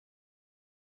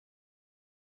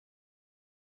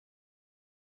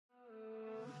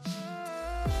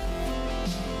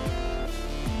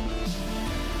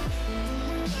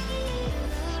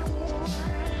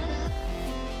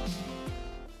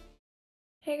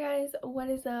guys, what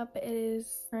is up? It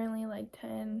is currently like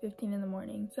 10:15 in the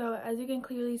morning. So as you can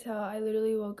clearly tell, I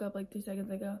literally woke up like 3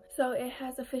 seconds ago. So it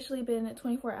has officially been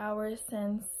 24 hours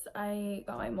since I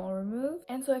got my mole removed.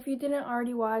 And so if you didn't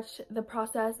already watch the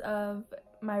process of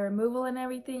my removal and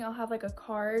everything, I'll have like a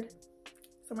card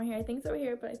somewhere here. I think it's over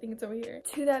here, but I think it's over here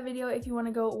to that video if you want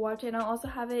to go watch it, and I'll also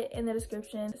have it in the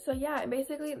description. So yeah,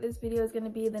 basically this video is going to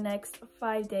be the next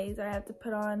 5 days. I have to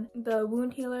put on the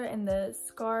wound healer and the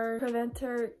scar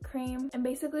preventer cream, and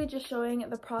basically just showing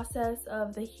the process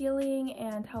of the healing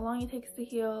and how long it takes to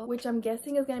heal, which I'm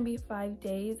guessing is going to be 5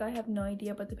 days. I have no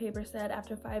idea, but the paper said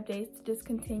after 5 days to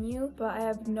discontinue, but I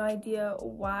have no idea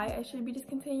why I should be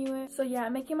discontinuing. So yeah,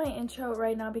 I'm making my intro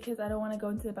right now because I don't want to go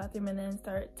into the bathroom and then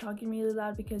start talking really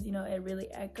loud, because you know it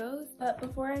really echoes. But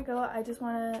before I go, I just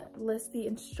want to list the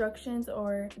instructions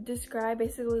or describe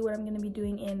basically what I'm going to be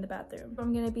doing in the bathroom.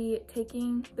 I'm going to be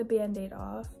taking the band-aid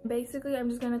off. Basically, I'm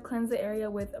just going to cleanse the area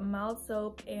with mild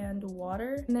soap and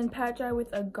water, and then pat dry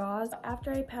with a gauze.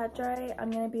 After I pat dry, I'm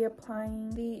going to be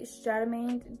applying the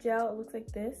Stratamine gel. It looks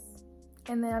like this.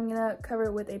 And then I'm gonna cover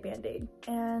it with a band-aid,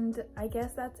 and I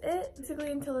guess that's it basically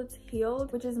until it's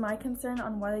healed, which is my concern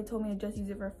on why they told me to just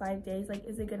use it for 5 days. Like,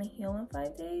 is it gonna heal in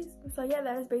 5 days? So yeah,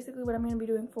 that is basically what I'm gonna be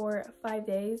doing for 5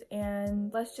 days,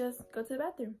 and let's just go to the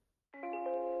bathroom.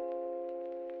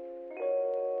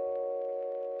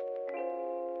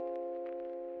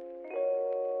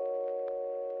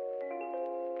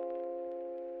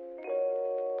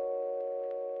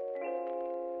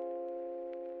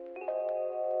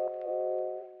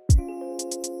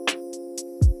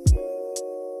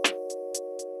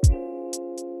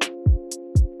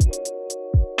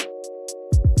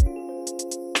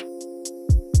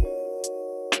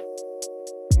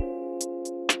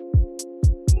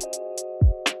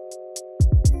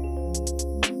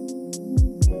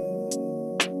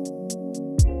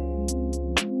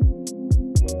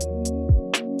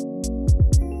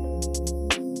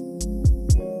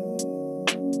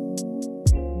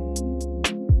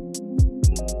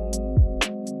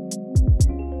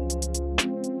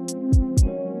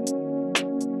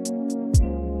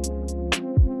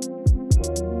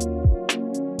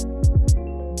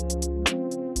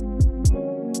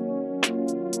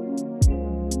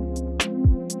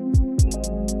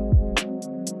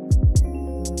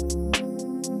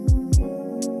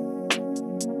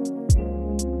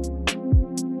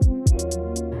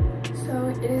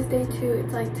 Day 2,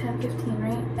 it's like 10:15,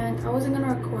 right? And I wasn't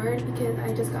gonna record because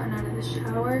I just gotten out of the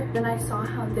shower. Then I saw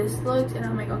how this looked and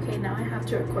I'm like, okay, now I have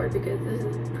to record because this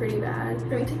is pretty bad.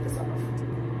 Let me take this off.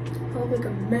 I look like a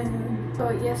man.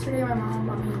 So yesterday my mom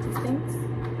bought me these things.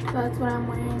 So that's what I'm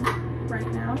wearing right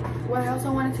now. What I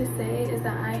also wanted to say is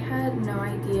that I had no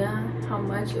idea how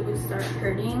much it would start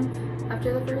hurting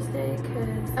after the first day,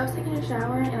 because I was taking a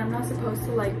shower and I'm not supposed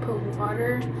to like put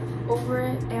water over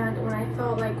it, and when I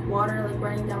felt like water like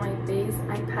running down my face,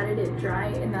 I patted it dry,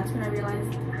 and that's when I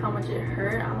realized how much it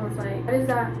hurt. I was like, why does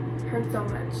that hurt so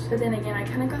much? But then again, I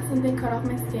kind of got something cut off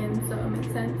my skin, so it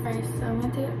makes sense. Alright, so I'm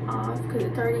gonna take it off because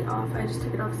it's already off. I just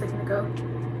took it off a second ago,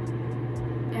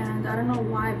 and I don't know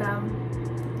why, but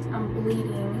I'm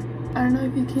bleeding. I don't know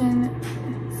if you can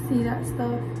see that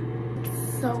stuff.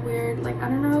 So weird. Like, I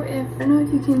don't know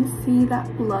if you can see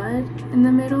that blood in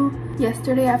the middle.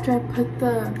 Yesterday after I put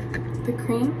the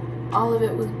cream, all of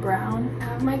it was brown. I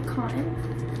have my cotton,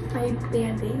 my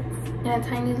band-aids, and a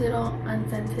tiny little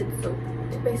unscented soap.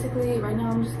 Basically right now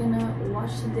I'm just gonna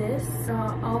wash this.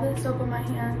 All the soap on my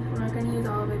hand. I'm not gonna use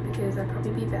all of it because that'd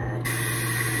probably be bad.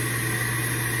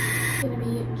 I'm gonna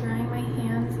be drying my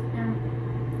hands and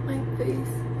my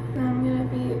face, and I'm gonna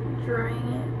be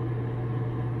drying it.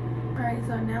 Alright,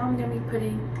 so now I'm gonna be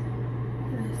putting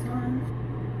this on.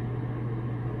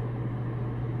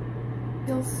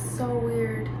 Feels so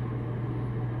weird.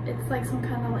 It's like some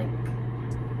kind of like,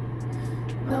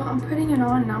 so I'm putting it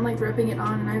on and I'm like rubbing it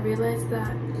on, and I realized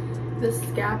that the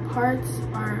scab parts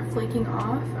are flaking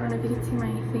off. I don't know if you can see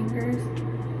my fingers.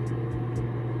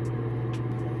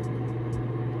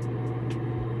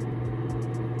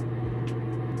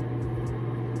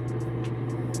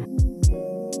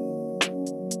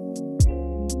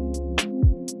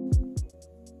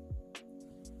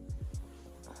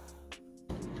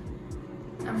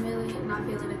 I'm really not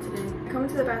feeling it today. I come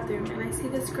to the bathroom and I see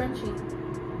this scrunchie.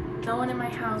 No one in my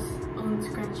house owns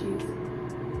scrunchies.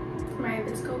 My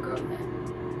Visco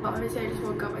girlfriend. Obviously I just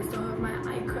woke up. I still have my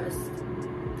eye crust.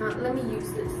 Let me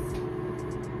use this.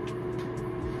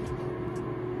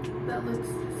 That looks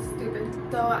stupid.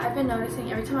 So I've been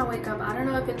noticing every time I wake up, I don't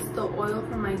know if it's the oil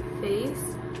from my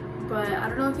face, but I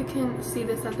don't know if you can see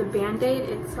this at the band-aid.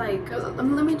 It's like,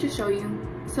 let me just show you.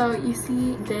 So you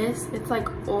see this, it's like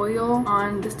oil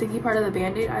on the sticky part of the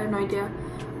band-aid. I have no idea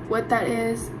what that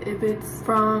is, if it's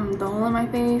from the hole in my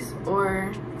face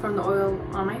or from the oil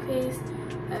on my face.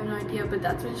 I have no idea, but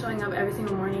that's been showing up every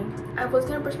single morning. I was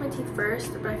gonna brush my teeth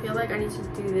first, but I feel like I need to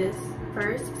do this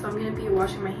first, so I'm gonna be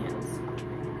washing my hands.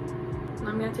 And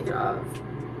I'm gonna take it off.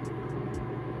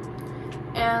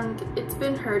 And it's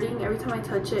been hurting. Every time I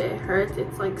touch it, it hurts.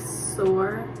 It's like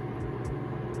sore.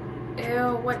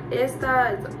 Ew, what is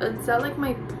that? Is that like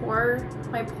my pore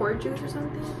juice or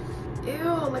something? Ew,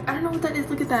 like I don't know what that is.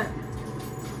 Look at that.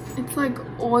 It's like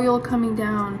oil coming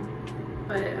down.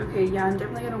 But okay, yeah, I'm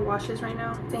definitely gonna wash this right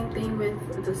now. Same thing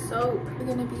with the soap. We're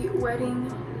gonna be wetting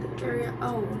the area.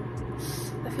 Oh,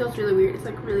 that feels really weird. It's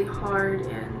like really hard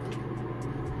and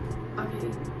okay.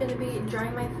 I'm gonna be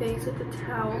drying my face with the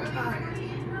towel.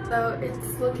 So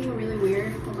it's looking really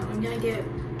weird. Hold on, I'm gonna get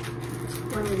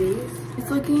one of these. It's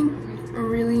looking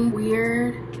really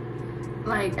weird.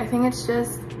 Like I think it's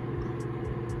just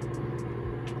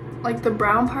like the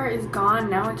brown part is gone.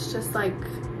 Now it's just like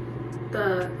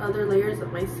the other layers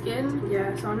of my skin.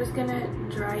 Yeah, so I'm just gonna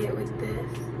dry it with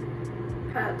this.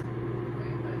 Pat,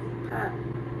 pat,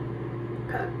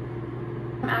 pat.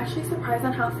 I'm actually surprised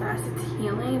on how fast it's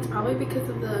healing. It's probably because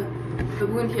of the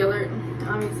wound healer.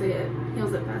 Obviously it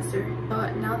heals it faster.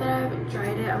 But now that I've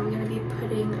dried it, I'm gonna be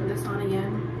putting this on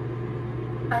again.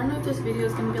 I don't know if this video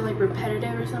is gonna be like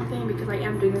repetitive or something because I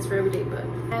am doing this for every day, but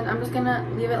and I'm just gonna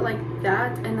leave it like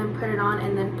that and then put it on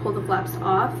and then pull the flaps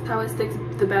off. How it sticks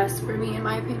the best for me in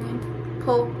my opinion.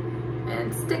 Pull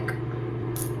and stick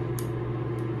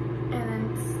and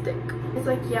then stick. It's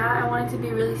like, yeah, I want it to be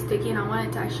really sticky and I want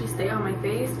it to actually stay on my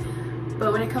face,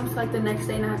 but when it comes to like the next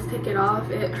day and I have to take it off,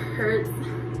 it hurts.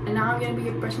 And now I'm gonna be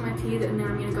brushing my teeth and then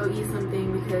I'm gonna go eat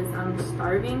something because I'm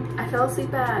starving. I fell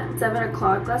asleep at 7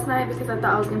 o'clock last night because I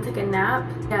thought I was gonna take a nap.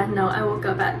 Yeah, no, I woke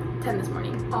up at 10 this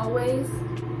morning. Always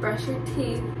brush your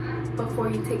teeth before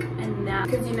you take a nap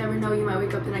because you never know, you might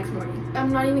wake up the next morning. I'm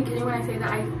not even kidding when I say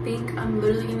that. I think I'm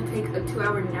literally gonna take a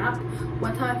 2-hour nap.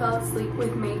 One time I fell asleep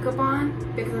with makeup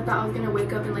on because I thought I was gonna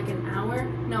wake up in like an hour.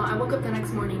 No, I woke up the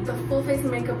next morning. The full face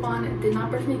of makeup on, did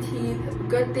not brush my teeth.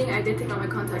 Good thing I did take out my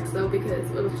contacts though because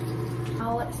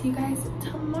I'll see you guys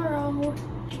tomorrow.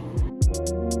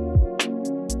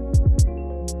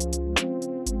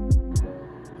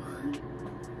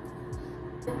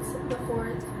 It's the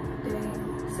 4th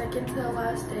day, second to the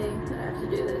last day that I have to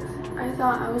do this. I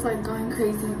thought I was like going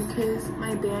crazy because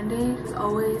my band-aid is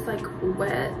always like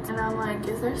wet and I'm like,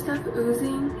 is there stuff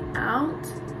oozing out?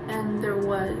 And there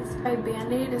was. My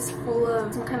band-aid is full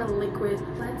of some kind of liquid.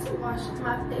 Let's wash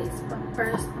my face, but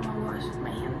first I'm gonna wash my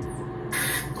hands.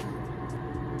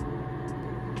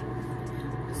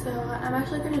 So I'm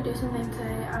actually gonna do something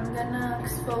today. I'm gonna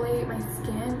exfoliate my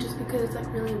skin just because it's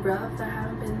like really rough. I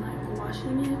haven't been like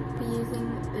washing it. I'll be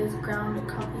using this ground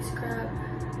coffee scrub.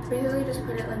 Basically just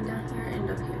put it like down here and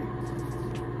up here.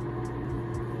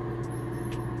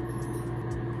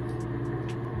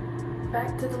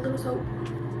 Back to the little soap.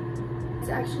 It's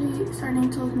actually starting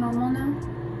to look normal now.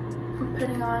 I'm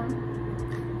putting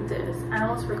on this. I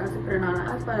almost forgot to put it on.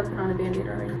 I was about to put on a band-aid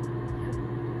already.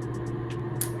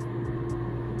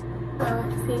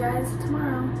 So see you guys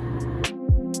tomorrow.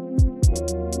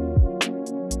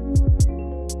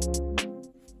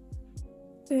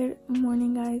 Good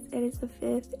morning guys, it is the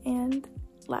 5th and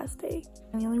last day.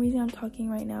 And the only reason I'm talking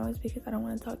right now is because I don't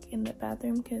want to talk in the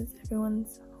bathroom because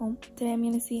everyone's home. Today I'm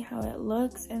going to see how it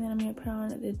looks and then I'm going to put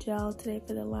on the gel today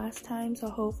for the last time. So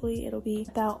hopefully it'll be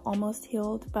about almost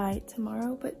healed by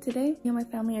tomorrow. But today me and my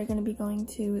family are going to be going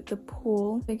to the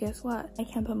pool. But guess what? I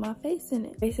can't put my face in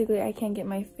it. Basically I can't get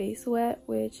my face wet,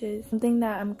 which is something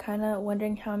that I'm kind of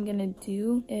wondering how I'm going to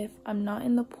do if I'm not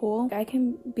in the pool. I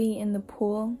can be in the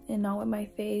pool and not wet my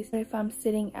face. But if I'm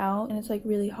sitting out and it's like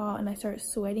really hot and I start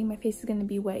sweating, my face is going to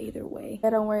be wet either way.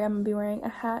 But don't worry, I'm gonna be wearing a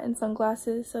hat and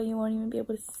sunglasses so you won't even be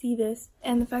able to see this.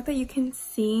 And the fact that you can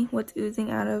see what's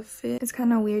oozing out of it is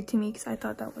kind of weird to me because I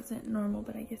thought that wasn't normal,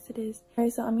 but I guess it is.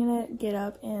 Alright, so I'm gonna get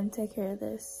up and take care of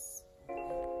this.